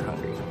heart that they're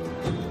hungry.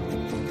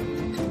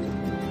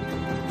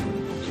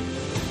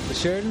 The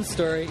Sheridan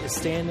Story is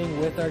standing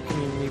with our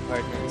community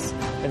partners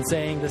and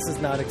saying this is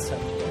not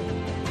acceptable.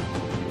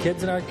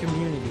 Kids in our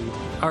community,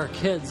 Our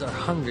kids are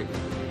hungry.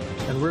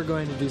 and we're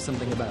going to do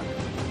something about it.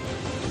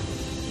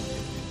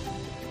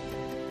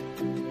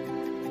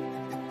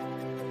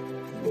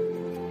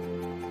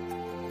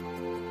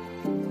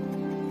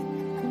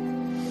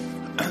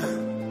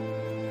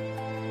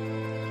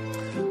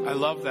 I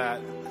love that,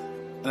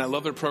 and I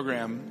love their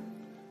program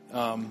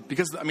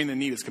because the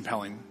need is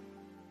compelling.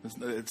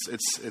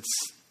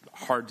 It's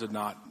hard to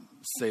not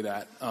say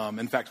that.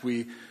 In fact,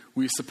 we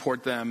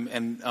support them,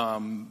 and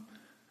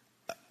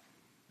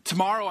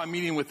tomorrow I'm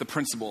meeting with the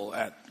principal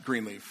at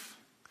Greenleaf,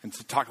 and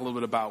to talk a little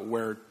bit about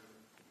where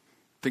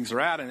things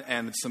are at,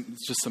 and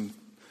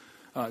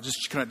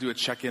just kind of do a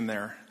check in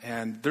there.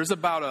 And there's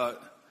about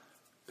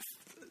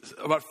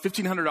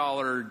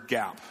 $1,500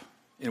 gap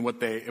in what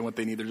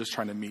they need. They're just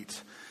trying to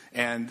meet.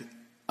 And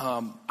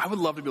I would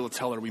love to be able to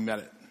tell her we met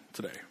it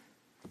today.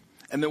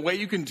 And the way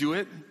you can do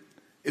it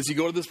is you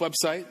go to this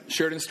website,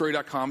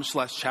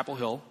 SheridanStory.com/Chapel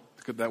Hill.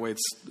 That way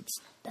it's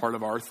part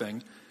of our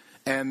thing.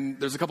 And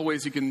there's a couple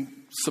ways you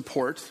can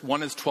support.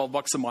 One is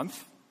 $12 a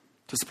month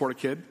to support a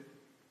kid.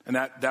 And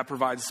that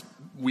provides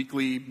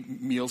weekly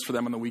meals for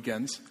them on the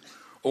weekends.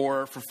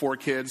 Or for 4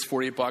 kids,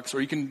 $48.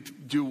 Or you can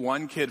do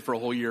one kid for a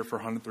whole year for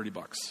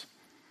 $130.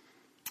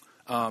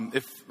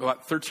 If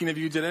about 13 of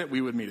you did it,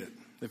 we would meet it.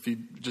 If you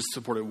just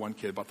supported one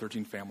kid, about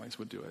 13 families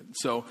would do it.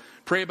 So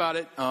pray about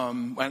it. I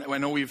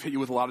know we've hit you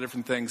with a lot of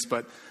different things,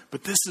 but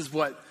this is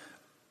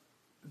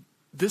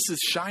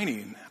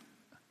shining.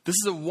 This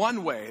is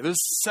one way. There's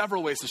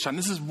several ways to shine.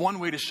 This is one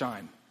way to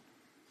shine.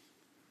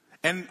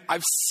 And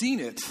I've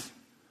seen it.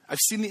 I've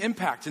seen the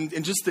impact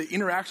and just the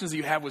interactions that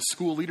you have with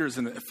school leaders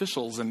and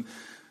officials. And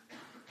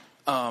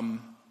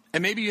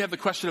maybe you have the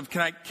question of,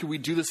 can we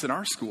do this in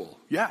our school?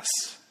 Yes.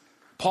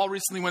 Paul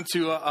recently went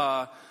to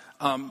a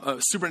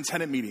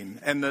superintendent meeting,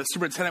 and the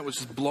superintendent was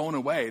just blown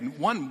away, and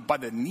one by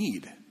the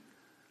need.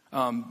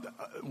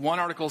 One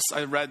article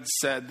I read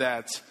said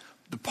that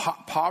the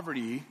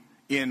poverty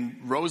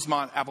in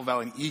Rosemont, Apple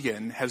Valley, and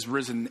Eagan has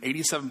risen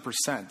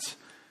 87%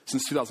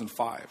 since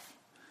 2005.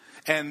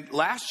 And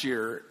last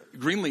year,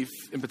 Greenleaf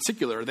in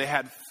particular, they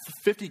had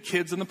 50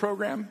 kids in the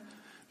program.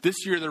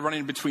 This year, they're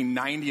running between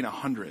 90 and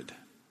 100.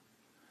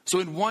 So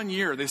in 1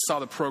 year, they saw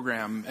the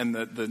program and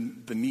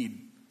the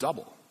need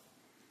double.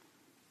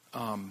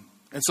 And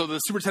so the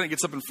superintendent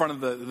gets up in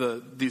front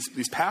of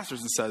these pastors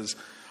and says,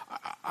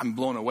 I'm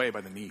blown away by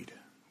the need.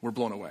 We're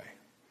blown away.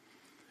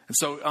 And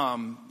so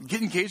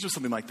get engaged with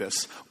something like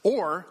this,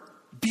 or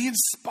be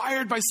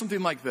inspired by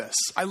something like this.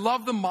 I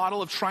love the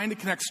model of trying to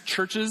connect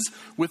churches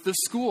with the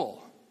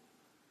school.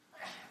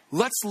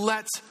 Let's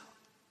let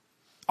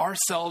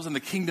ourselves and the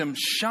kingdom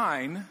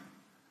shine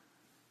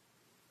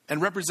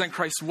and represent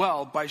Christ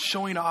well by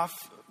showing off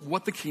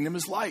what the kingdom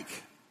is like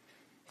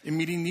in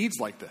meeting needs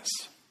like this.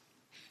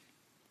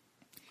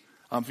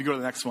 If you go to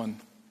the next one,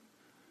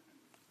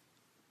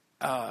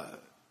 I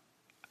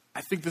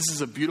think this is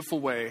a beautiful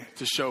way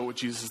to show what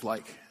Jesus is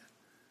like.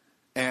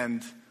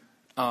 And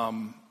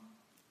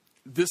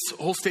this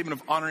whole statement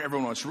of honoring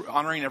everyone,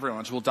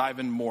 which we'll dive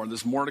in more.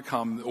 There's more to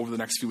come over the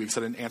next few weeks.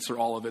 I didn't answer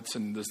all of it,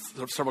 and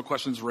there's several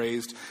questions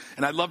raised.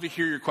 And I'd love to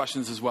hear your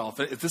questions as well.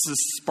 If this has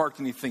sparked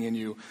anything in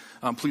you,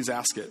 please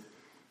ask it.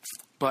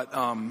 But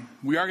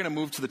we are going to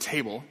move to the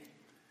table,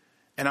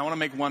 and I want to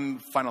make one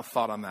final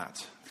thought on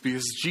that.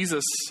 Because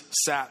Jesus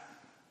sat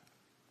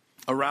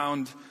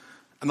around,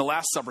 in the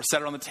Last Supper,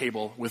 sat around the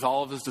table with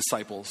all of his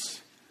disciples.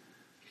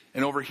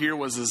 And over here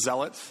was a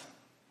zealot,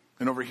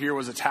 and over here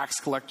was a tax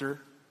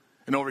collector,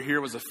 and over here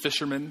was a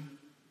fisherman.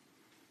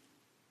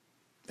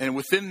 And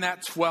within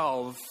that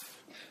 12,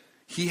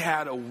 he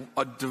had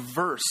a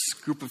diverse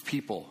group of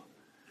people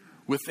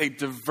with a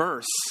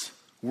diverse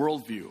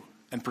worldview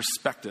and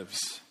perspectives.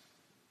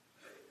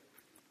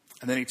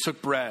 And then he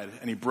took bread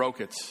and he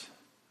broke it.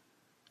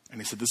 And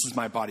he said, "This is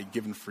my body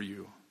given for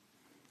you."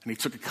 And he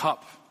took a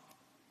cup.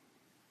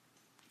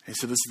 And he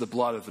said, "This is the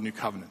blood of the new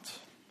covenant.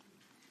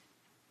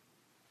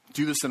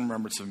 Do this in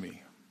remembrance of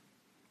me."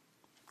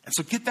 And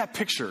so get that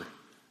picture.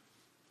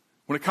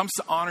 When it comes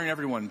to honoring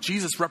everyone,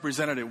 Jesus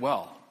represented it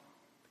well.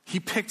 He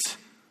picked,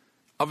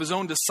 of his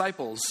own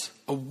disciples,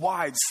 a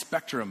wide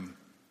spectrum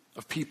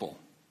of people.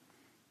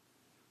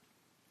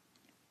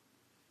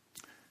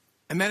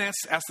 And then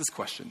ask this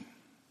question.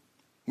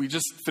 We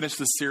just finished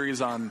this series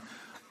on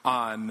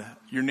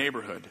your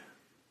neighborhood.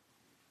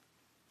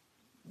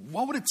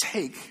 What would it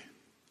take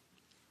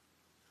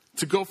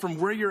to go from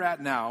where you're at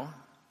now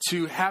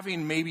to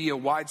having maybe a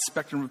wide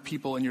spectrum of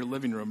people in your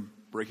living room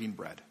breaking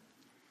bread?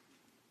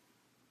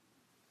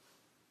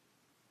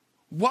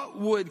 What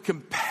would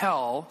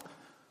compel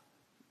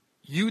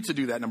you to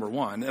do that, number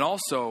one, and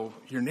also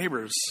your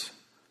neighbors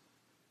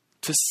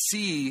to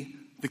see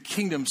the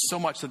kingdom so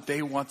much that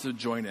they want to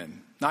join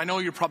in? Now, I know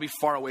you're probably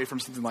far away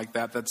from something like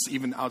that. That's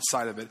even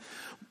outside of it.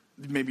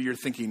 Maybe you're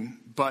thinking,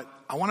 but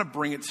I want to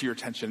bring it to your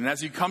attention. And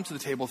as you come to the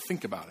table,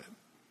 think about it.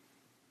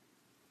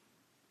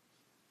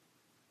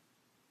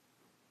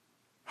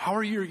 How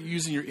are you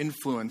using your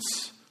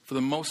influence for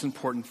the most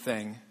important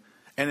thing?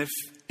 And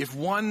if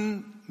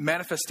one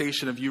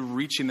manifestation of you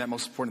reaching that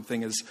most important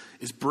thing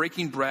is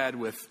breaking bread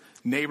with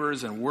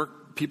neighbors and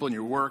people in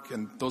your work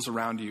and those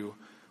around you,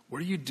 what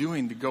are you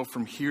doing to go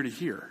from here to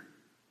here?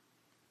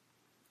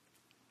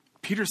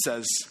 Peter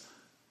says,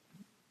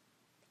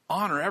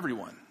 honor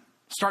everyone.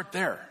 Start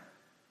there.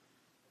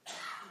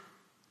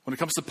 When it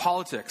comes to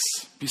politics,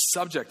 be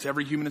subject to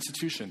every human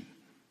institution.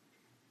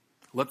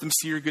 Let them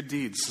see your good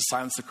deeds to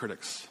silence the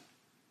critics.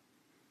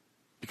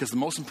 Because the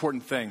most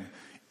important thing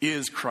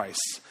is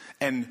Christ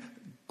and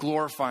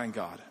glorifying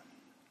God.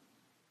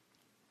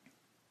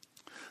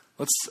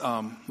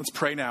 Let's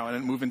pray now and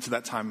then move into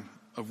that time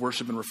of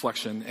worship and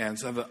reflection, and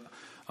have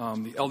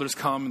the elders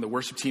come and the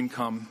worship team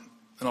come,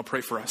 and I'll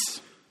pray for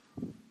us.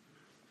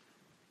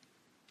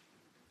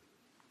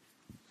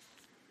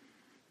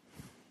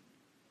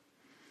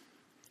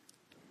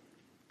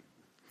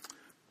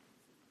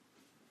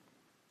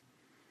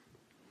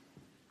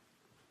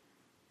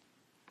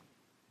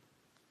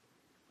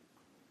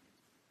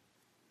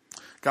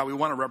 God, we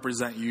want to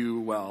represent you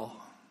well.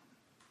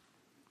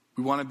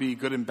 We want to be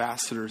good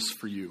ambassadors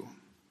for you.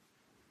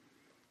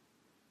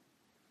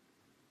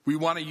 We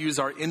want to use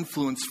our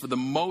influence for the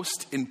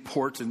most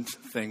important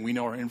thing. We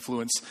know our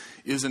influence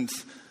isn't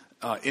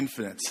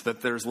infinite,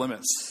 that there's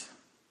limits.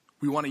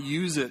 We want to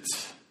use it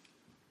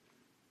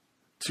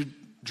to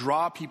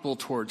draw people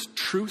towards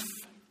truth,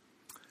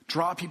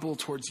 draw people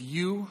towards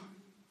you.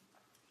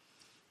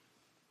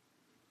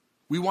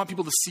 We want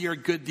people to see our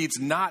good deeds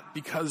not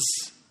because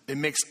it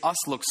makes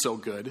us look so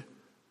good,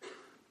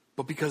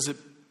 but because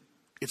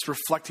it's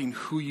reflecting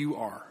who you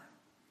are.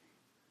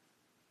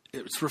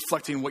 It's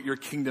reflecting what your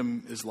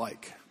kingdom is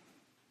like.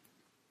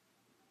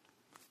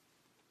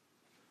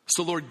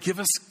 So, Lord, give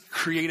us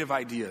creative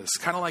ideas,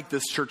 kind of like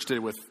this church did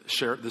with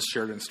this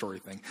Sheridan story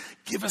thing.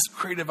 Give us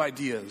creative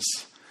ideas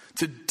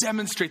to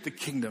demonstrate the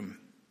kingdom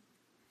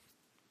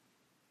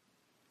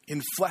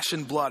in flesh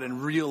and blood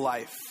and real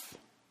life.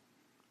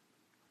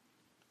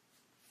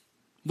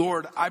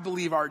 Lord, I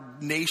believe our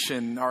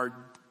nation, our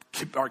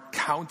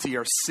county,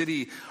 our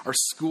city, our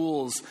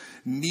schools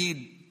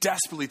need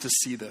desperately to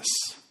see this.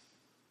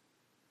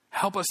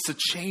 Help us to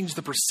change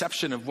the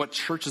perception of what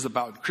church is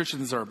about,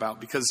 Christians are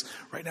about, because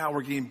right now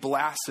we're getting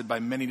blasted by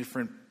many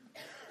different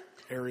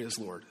areas,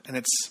 Lord. And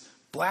it's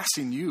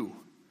blasting you.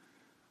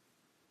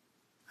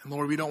 And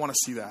Lord, we don't want to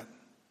see that.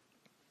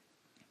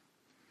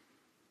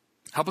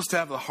 Help us to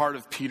have the heart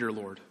of Peter,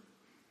 Lord.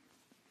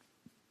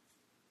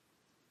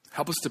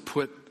 Help us to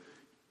put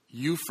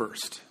you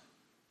first.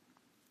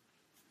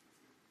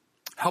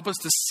 Help us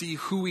to see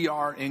who we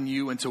are in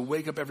you and to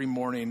wake up every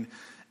morning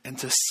and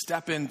to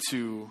step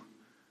into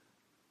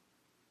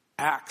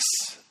acts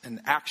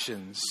and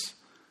actions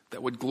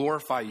that would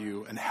glorify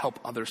you and help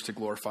others to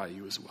glorify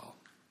you as well.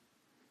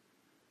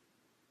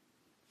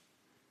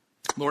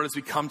 Lord, as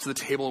we come to the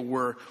table,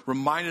 we're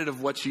reminded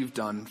of what you've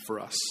done for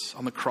us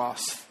on the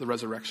cross, the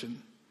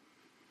resurrection.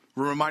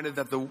 We're reminded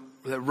that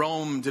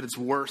Rome did its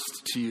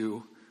worst to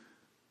you,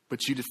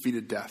 but you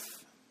defeated death.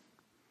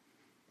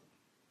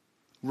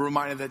 We're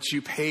reminded that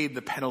you paid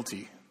the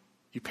penalty.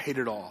 You paid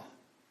it all.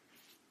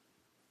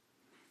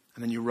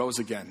 And then you rose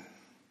again.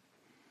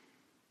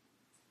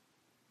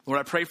 Lord,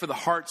 I pray for the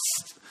hearts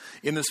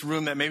in this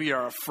room that maybe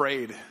are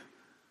afraid,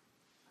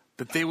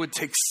 that they would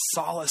take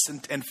solace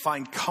and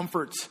find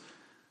comfort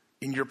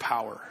in your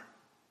power.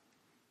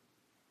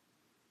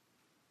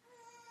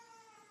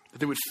 That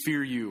they would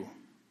fear you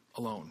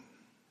alone.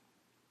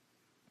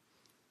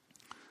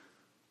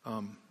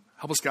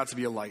 Help us, God, to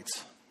be a light.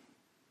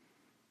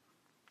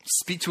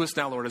 Speak to us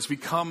now, Lord, as we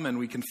come and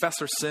we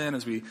confess our sin,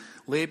 as we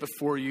lay it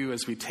before you,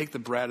 as we take the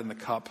bread and the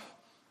cup.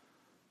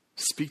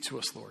 Speak to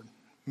us, Lord.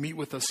 Meet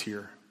with us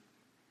here.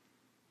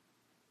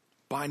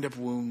 Bind up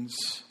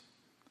wounds.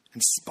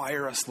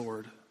 Inspire us,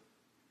 Lord,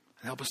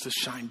 and help us to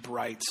shine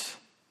bright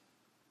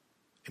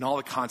in all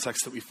the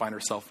contexts that we find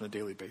ourselves on a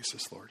daily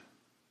basis, Lord.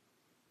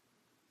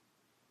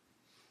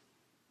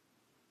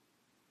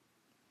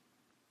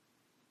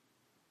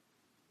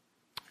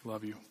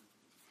 Love you.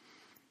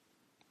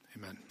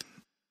 Amen.